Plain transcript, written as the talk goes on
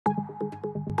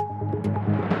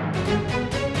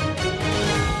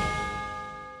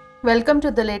Welcome to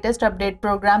the latest update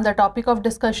program. The topic of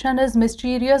discussion is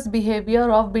mysterious behavior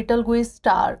of Betelgeuse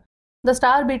star. The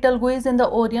star Betelgeuse in the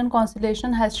Orion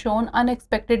constellation has shown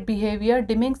unexpected behavior,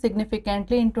 dimming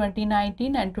significantly in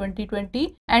 2019 and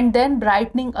 2020 and then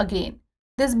brightening again.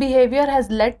 This behavior has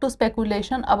led to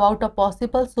speculation about a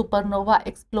possible supernova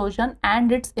explosion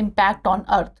and its impact on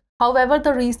Earth. However,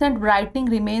 the recent brightening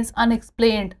remains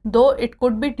unexplained, though it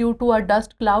could be due to a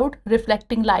dust cloud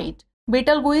reflecting light.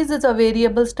 Betelgeuse is a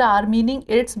variable star, meaning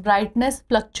its brightness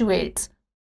fluctuates.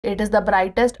 It is the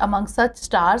brightest among such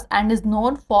stars and is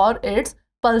known for its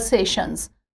pulsations.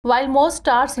 While most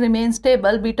stars remain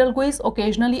stable, Betelgeuse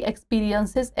occasionally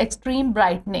experiences extreme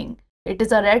brightening. It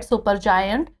is a red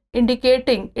supergiant,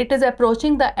 indicating it is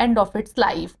approaching the end of its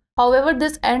life. However,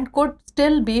 this end could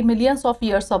still be millions of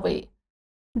years away.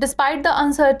 Despite the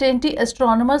uncertainty,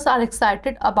 astronomers are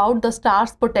excited about the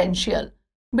star's potential.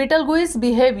 Betelgeuse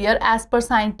behavior, as per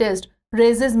scientists,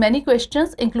 raises many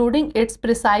questions, including its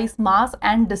precise mass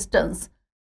and distance.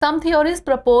 Some theories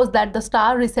propose that the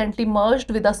star recently merged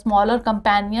with a smaller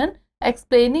companion,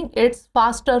 explaining its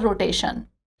faster rotation.